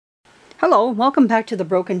Hello, welcome back to The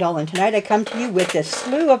Broken Doll, and tonight I come to you with this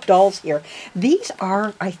slew of dolls here. These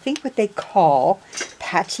are, I think, what they call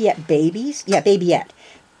Patsy babies. Yeah, Babyette.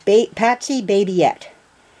 Patsy Babyette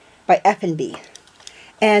by Effanbee.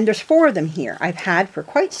 And there's 4 of them here I've had for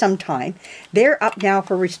quite some time. They're up now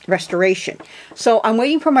for restoration. So I'm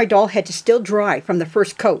waiting for my doll head to still dry from the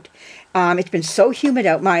first coat. It's been so humid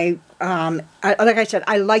out. Like I said,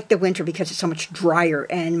 I like the winter because it's so much drier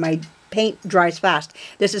and my paint dries fast.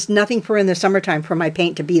 This is nothing for in the summertime for my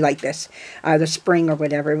paint to be like this, the spring or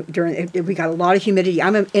whatever. We got a lot of humidity.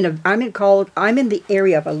 I'm in the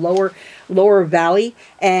area of a lower valley,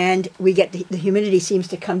 and we get the humidity seems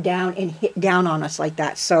to come down and hit down on us like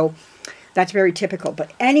that. So that's very typical.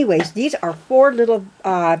 But anyways, these are 4 little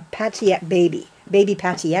Patsy baby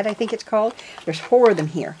Patsyette, I think it's called. There's 4 of them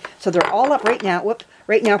here, so they're all up right now.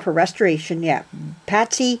 Right now for restoration. Yeah,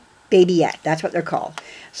 Patsy Babyette, that's what they're called.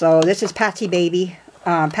 So this is Patsy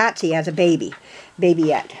Patsy as a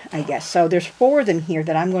Babyette, I guess. So there's 4 of them here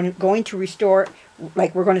that I'm going to restore.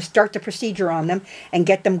 Like, we're going to start the procedure on them and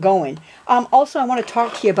get them going. Also, I want to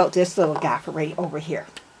talk to you about this little gaffer right over here.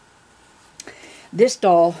 This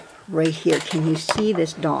doll right here. Can you see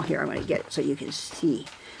this doll here? I'm going to get it so you can see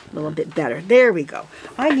a little bit better. There we go.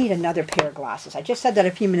 I need another pair of glasses. I just said that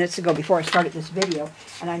a few minutes ago before I started this video,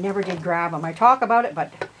 and I never did grab them. I talk about it,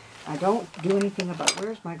 but I don't do anything about it.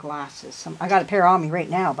 Where's my glasses? I got a pair on me right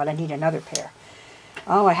now, but I need another pair.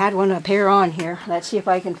 Oh, I had a pair on here. Let's see if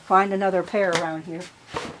I can find another pair around here.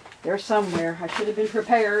 They're somewhere. I should have been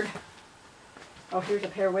prepared. Oh, here's a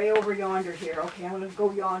pair way over yonder here. Okay, I'm going to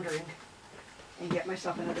go yonder and get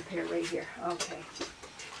myself another pair right here. Okay.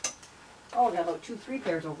 Oh, I got about 3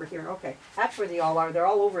 pairs over here. Okay, that's where they all are. They're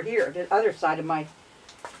all over here, the other side of my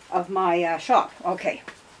shop. Okay.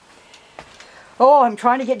 Oh, I'm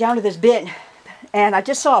trying to get down to this bin, and I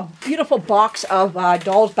just saw a beautiful box of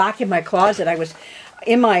dolls back in my closet. I was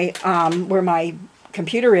in my where my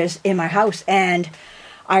computer is in my house, and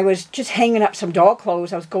I was just hanging up some doll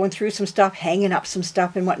clothes. I was going through some stuff, hanging up some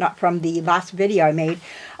stuff and whatnot from the last video I made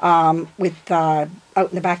with out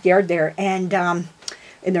in the backyard there, and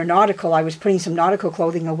in their nautical, I was putting some nautical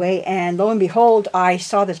clothing away, and lo and behold, I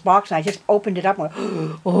saw this box, and I just opened it up and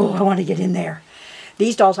went, oh, I want to get in there.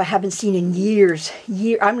 These dolls I haven't seen in years.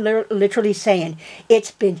 I'm literally saying it's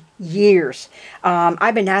been years.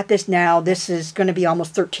 I've been at this now. This is going to be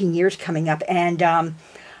almost 13 years coming up, and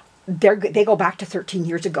they go back to 13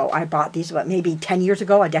 years ago. I bought these about maybe 10 years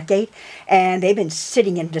ago, a decade, and they've been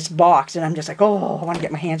sitting in this box, and I'm just like, oh, I want to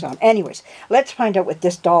get my hands on them. Anyways, let's find out what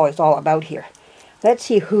this doll is all about here. Let's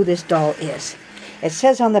see who this doll is. It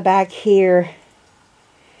says on the back here,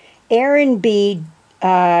 Effanbee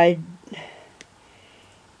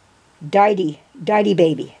Patsy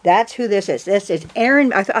Baby. That's who this is. This is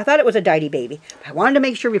Erin. I thought it was a Patsy Baby. I wanted to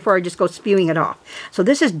make sure before I just go spewing it off. So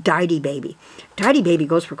this is Patsy Baby. Patsy Baby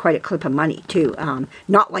goes for quite a clip of money too.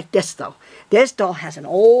 Not like this though. This doll has an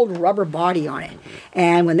old rubber body on it,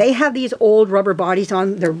 and when they have these old rubber bodies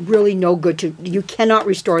on, they're really no good to. You cannot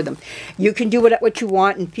restore them. You can do what you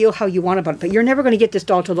want and feel how you want about it, but you're never going to get this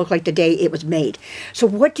doll to look like the day it was made. So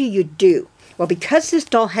what do? Well, because this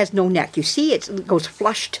doll has no neck, you see it goes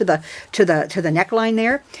flush to the neckline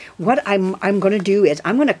there. What I'm going to do is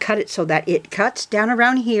I'm going to cut it so that it cuts down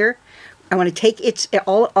around here. I want to take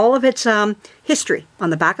all of its history on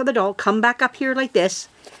the back of the doll, come back up here like this,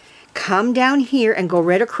 come down here and go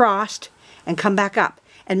right across and come back up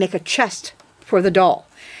and make a chest for the doll.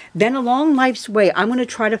 Then along life's way, I'm going to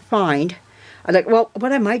try to find,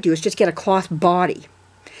 what I might do is just get a cloth body.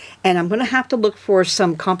 And I'm going to have to look for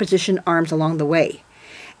some composition arms along the way.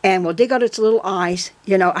 And we'll dig out its little eyes.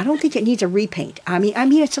 You know, I don't think it needs a repaint. I mean,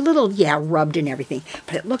 it's a little, yeah, rubbed and everything.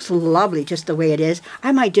 But it looks lovely just the way it is.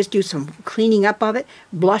 I might just do some cleaning up of it,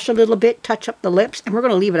 blush a little bit, touch up the lips, and we're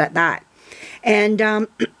going to leave it at that. And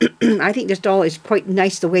I think this doll is quite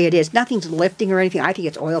nice the way it is. Nothing's lifting or anything. I think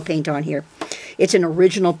it's oil paint on here. It's an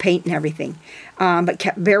original paint and everything, but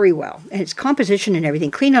kept very well. And its composition and everything.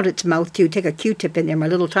 Clean out its mouth too. Take a Q-tip in there, my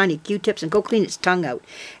little tiny Q-tips, and go clean its tongue out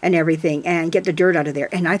and everything, and get the dirt out of there.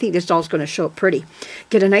 And I think this doll's going to show up pretty.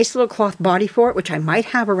 Get a nice little cloth body for it, which I might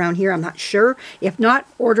have around here. I'm not sure. If not,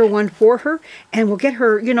 order one for her, and we'll get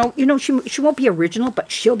her. She won't be original,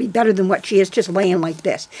 but she'll be better than what she is just laying like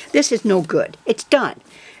this. This is no good. It's done.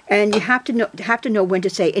 And you have to know when to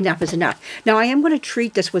say enough is enough. Now, I am going to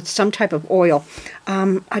treat this with some type of oil.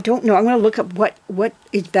 I don't know. I'm going to look up what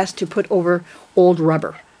is best to put over old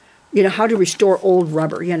rubber. You know, how to restore old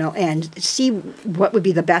rubber, and see what would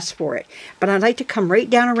be the best for it. But I'd like to come right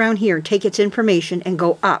down around here and take its information and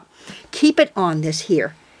go up. Keep it on this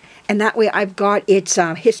here. And that way I've got its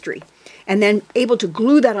history. and then able to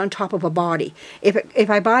glue that on top of a body. If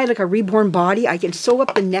I buy like a reborn body, I can sew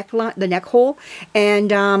up the neck hole,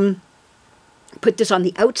 and put this on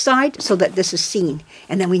the outside so that this is seen,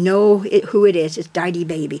 and then we know who it is. It's Didi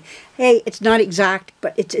Baby. Hey, it's not exact,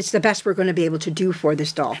 but it's the best we're going to be able to do for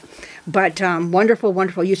this doll. But wonderful,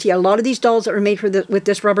 wonderful. You see a lot of these dolls that are made with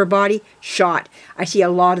this rubber body, shot. I see a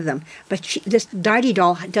lot of them. But this Didi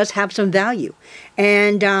doll does have some value,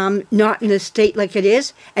 and not in the state like it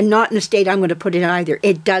is, and not in the state I'm going to put it either.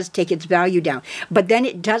 It does take its value down, but then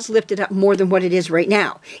it does lift it up more than what it is right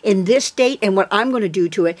now. In this state, and what I'm going to do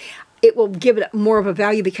to it, it will give it more of a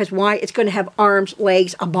value, because why? It's going to have arms,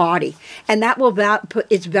 legs, a body. And that will put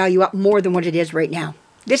its value up more than what it is right now.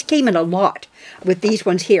 This came in a lot with these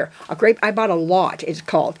ones here. I bought a lot, it's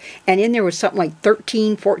called. And in there was something like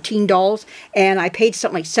 13, 14 dolls. And I paid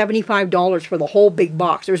something like $75 for the whole big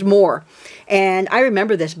box. There's more. And I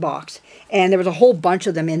remember this box. And there was a whole bunch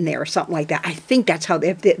of them in there or something like that. I think that's how,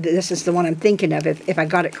 this is the one I'm thinking of, if I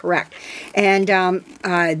got it correct.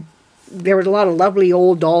 And there was a lot of lovely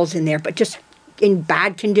old dolls in there, but just in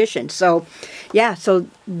bad condition. So, yeah, so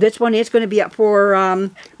this one is going to be up for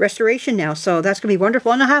restoration now. So that's going to be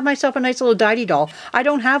wonderful. And I'll have myself a nice little Didi doll. I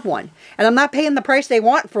don't have one. And I'm not paying the price they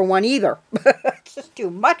want for one either. It's just too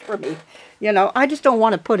much for me. You know, I just don't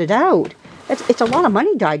want to put it out. It's a lot of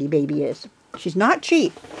money, Didi Baby is. She's not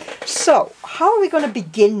cheap. So, how are we going to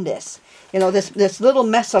begin this? You know, this little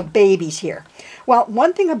mess of babies here. Well,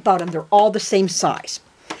 one thing about them, they're all the same size.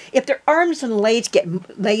 If their arms and legs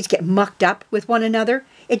get mucked up with one another,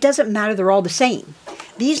 it doesn't matter. They're all the same.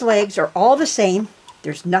 These legs are all the same.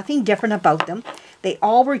 There's nothing different about them. They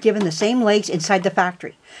all were given the same legs inside the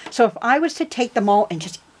factory. So if I was to take them all and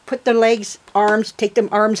just put their legs, arms, take them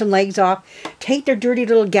arms and legs off, take their dirty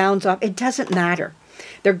little gowns off, it doesn't matter.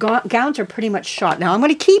 Their gowns are pretty much shot. Now, I'm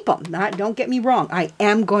going to keep them. Don't get me wrong. I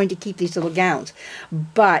am going to keep these little gowns.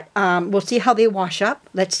 But we'll see how they wash up.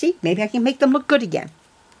 Let's see. Maybe I can make them look good again.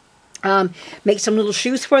 Make some little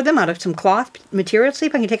shoes for them out of some cloth material. See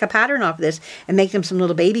if I can take a pattern off this and make them some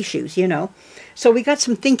little baby shoes, you know. So we got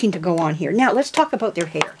some thinking to go on here. Now, let's talk about their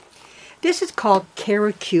hair. This is called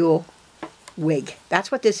Caracule wig.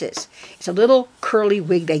 That's what this is. It's a little curly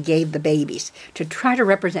wig they gave the babies to try to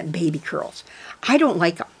represent baby curls. I don't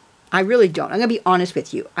like them. I really don't. I'm going to be honest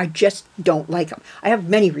with you. I just don't like them. I have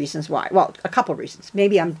many reasons why. Well, a couple reasons.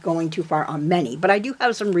 Maybe I'm going too far on many, but I do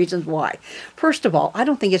have some reasons why. First of all, I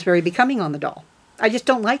don't think it's very becoming on the doll. I just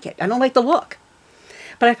don't like it. I don't like the look.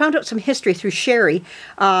 But I found out some history through Sherry,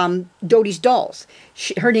 Dodi's dolls.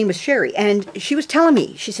 Her name was Sherry, and she was telling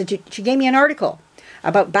me, she said, she gave me an article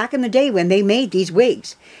about back in the day when they made these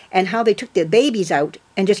wigs and how they took the babies out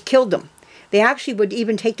and just killed them. They actually would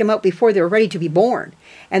even take them out before they were ready to be born.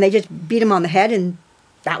 And they just beat them on the head, and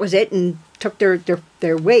that was it, and took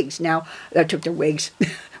their wigs. Now, took their wigs,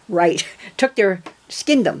 right.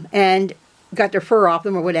 Skinned them, and got their fur off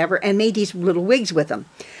them or whatever, and made these little wigs with them.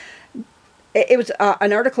 It was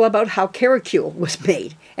an article about how Caracule was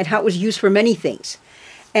made, and how it was used for many things.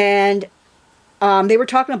 And they were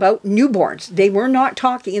talking about newborns. They were not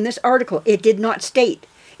talking, in this article, it did not state.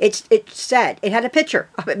 It said, it had a picture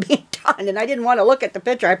of it being done, and I didn't want to look at the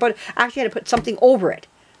picture. I actually had to put something over it.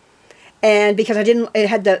 And because it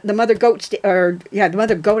had the mother goat, the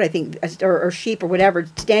mother goat, I think, or sheep or whatever,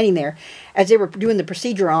 standing there as they were doing the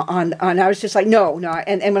procedure on I was just like, no.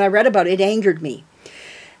 And when I read about it, it angered me.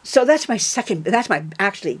 So that's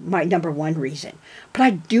actually my number one reason. But I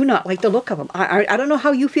do not like the look of them. I don't know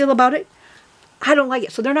how you feel about it. I don't like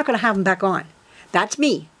it. So they're not going to have them back on. That's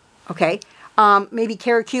me. Okay. Maybe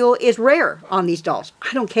Caracule is rare on these dolls.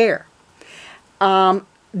 I don't care.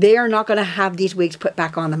 They are not going to have these wigs put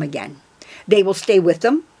back on them again. They will stay with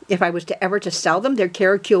them. If I was to ever to sell them, their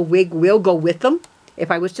Caracule wig will go with them. If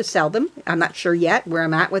I was to sell them, I'm not sure yet where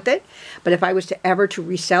I'm at with it. But if I was to ever to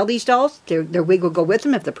resell these dolls, their wig will go with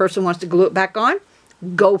them. If the person wants to glue it back on,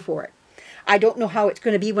 go for it. I don't know how it's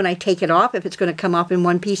going to be when I take it off, if it's going to come off in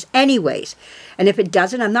one piece anyways. And if it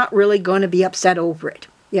doesn't, I'm not really going to be upset over it.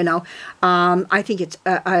 You know, I think it's,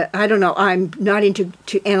 I don't know, I'm not into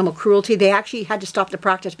animal cruelty. They actually had to stop the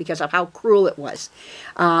practice because of how cruel it was.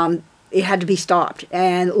 It had to be stopped,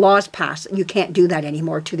 and laws passed. You can't do that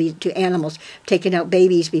anymore to animals, taking out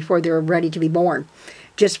babies before they're ready to be born,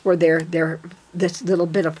 just for this little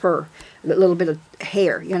bit of fur, a little bit of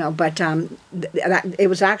hair, you know. But it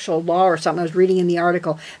was actual law or something. I was reading in the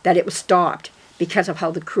article that it was stopped because of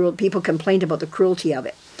how people complained about the cruelty of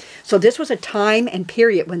it. So this was a time and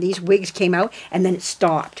period when these wigs came out, and then it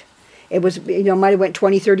stopped. It was, you know, might have went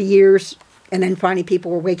 20, 30 years, and then finally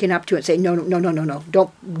people were waking up to it, saying, no,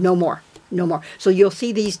 don't, no more. No more. So you'll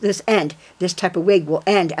see this type of wig will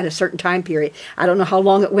end at a certain time period. I don't know how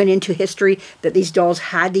long it went into history that these dolls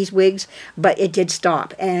had these wigs, but it did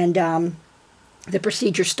stop. And the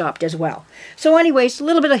procedure stopped as well. So anyways, a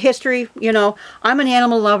little bit of history. You know, I'm an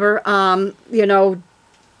animal lover. You know,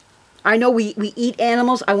 I know we eat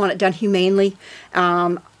animals. I want it done humanely.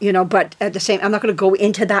 You know, but at the same, I'm not going to go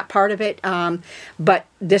into that part of it. But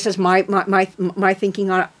this is my thinking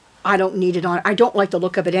on it. I don't need it on. I don't like the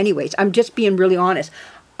look of it anyways. I'm just being really honest.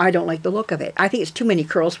 I don't like the look of it. I think it's too many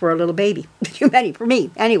curls for a little baby. Too many for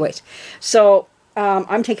me anyways. So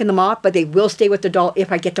I'm taking them off, but they will stay with the doll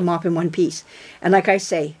if I get them off in one piece. And like I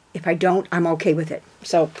say, if I don't, I'm okay with it.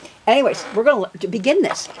 So anyways, we're going to begin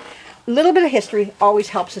this. A little bit of history always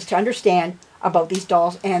helps us to understand about these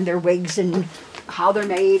dolls and their wigs and how they're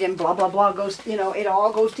made and blah, blah, blah. Goes, you know, it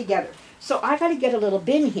all goes together. So I got to get a little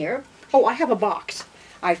bin here. Oh, I have a box.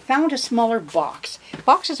 I found a smaller box.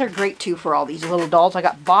 Boxes are great too for all these little dolls. I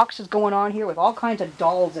got boxes going on here with all kinds of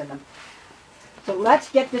dolls in them. So let's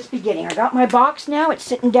get this beginning. I got my box now. It's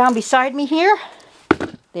sitting down beside me here.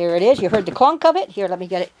 There it is. You heard the clunk of it. Here, let me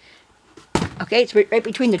get it. Okay, it's right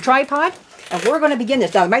between the tripod. And we're going to begin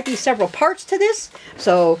this. Now, there might be several parts to this.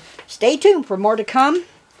 So stay tuned for more to come.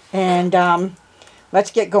 And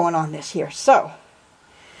let's get going on this here. So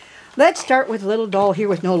let's start with a little doll here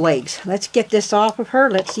with no legs. Let's get this off of her.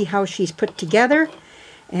 Let's see how she's put together.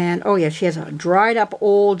 And, oh yeah, she has a dried up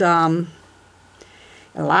old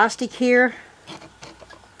elastic here.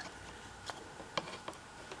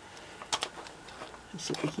 Let's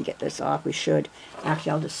see if we can get this off. We should.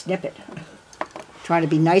 Actually, I'll just snip it. Trying to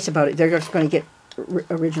be nice about it. They're just going to get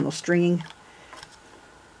original stringing.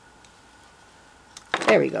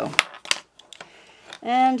 There we go.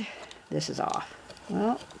 And this is off.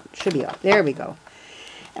 Well, it should be off. There we go.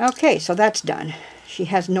 Okay, so that's done. She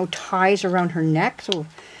has no ties around her neck, so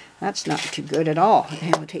that's not too good at all.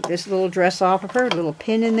 And we'll take this little dress off of her, a little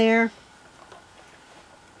pin in there.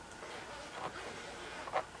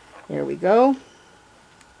 There we go.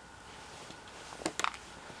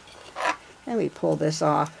 And we pull this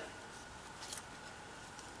off.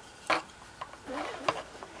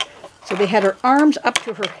 So they had her arms up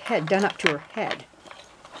to her head, done up to her head.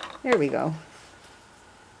 There we go.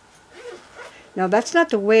 Now that's not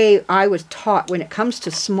the way I was taught when it comes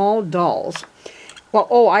to small dolls. Well,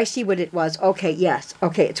 oh, I see what it was. Okay, yes.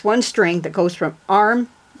 Okay, it's one string that goes from arm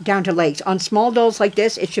down to legs. On small dolls like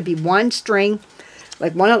this, it should be one string,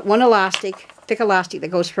 like one elastic, thick elastic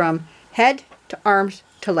that goes from head to arms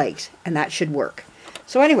to legs, and that should work.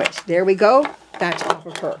 So anyways, there we go. That's off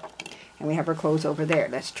of her. And we have her clothes over there.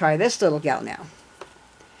 Let's try this little gal now.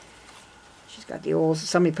 She's got the old,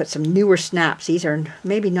 somebody put some newer snaps. These are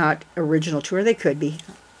maybe not original to her. They could be.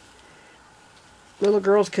 Little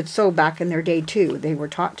girls could sew back in their day too. They were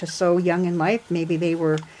taught to sew young in life. Maybe they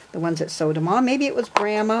were the ones that sewed them on. Maybe it was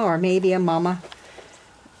grandma or maybe a mama.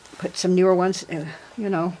 Put some newer ones, you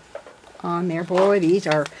know, on there. Boy, these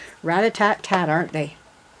are rat-a-tat-tat, aren't they?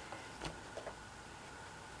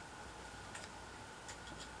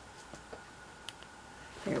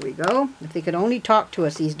 There we go. If they could only talk to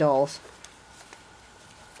us, these dolls.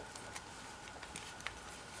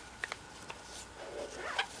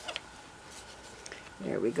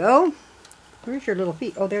 There we go. Where's your little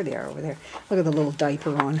feet? Oh, there they are over there. Look at the little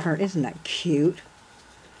diaper on her. Isn't that cute?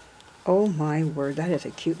 Oh my word, that is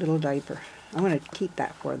a cute little diaper. I'm going to keep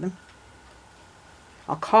that for them.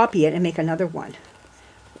 I'll copy it and make another one.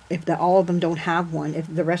 If all of them don't have one,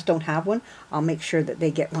 if the rest don't have one, I'll make sure that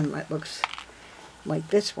they get one that looks like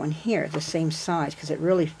this one here, the same size, because it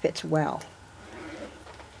really fits well.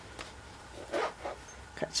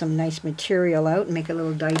 Cut some nice material out and make a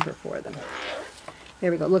little diaper for them.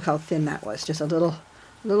 There we go. Look how thin that was. Just a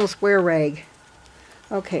little square rag.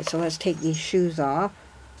 Okay, so let's take these shoes off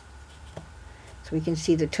so we can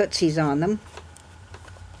see the tootsies on them.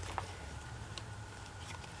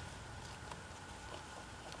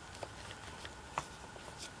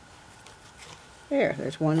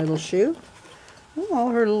 There's one little shoe. Oh, all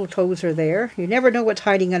her little toes are there. You never know what's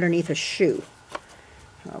hiding underneath a shoe.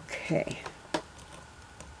 Okay.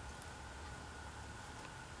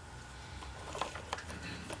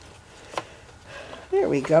 There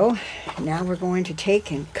we go. Now we're going to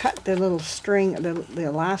take and cut the little string, the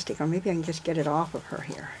elastic, or maybe I can just get it off of her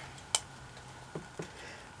here.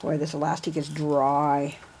 Boy, this elastic is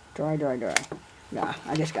dry. Dry, dry, dry. Nah,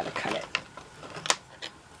 I just got to cut it.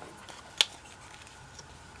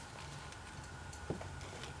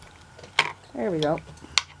 There we go.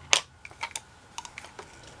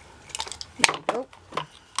 There we go.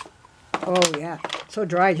 Oh yeah, so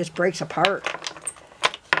dry it just breaks apart.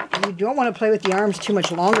 you don't want to play with the arms too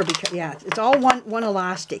much longer because, yeah, it's all one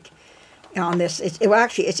elastic on this.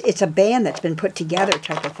 It's a band that's been put together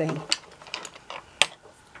type of thing.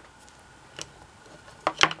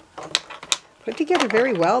 Put together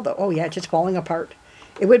very well, though. Oh, yeah, it's just falling apart.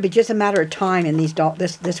 It would be just a matter of time, and these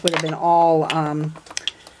this would have been all,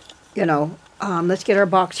 you know. Let's get our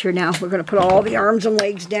box here now. We're going to put all the arms and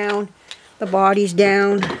legs down, the bodies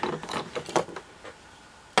down.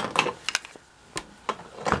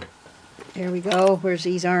 There we go. Where's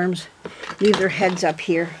these arms? Leave their heads up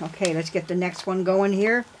here. Okay, let's get the next one going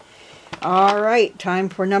here. All right, time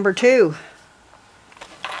for number 2.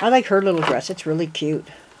 I like her little dress. It's really cute.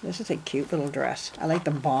 This is a cute little dress. I like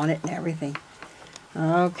the bonnet and everything.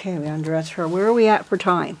 Okay, we undress her. Where are we at for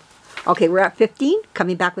time? Okay, we're at 15.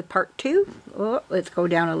 Coming back with part 2. Oh, let's go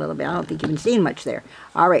down a little bit. I don't think you've been seeing much there.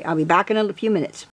 All right, I'll be back in a few minutes.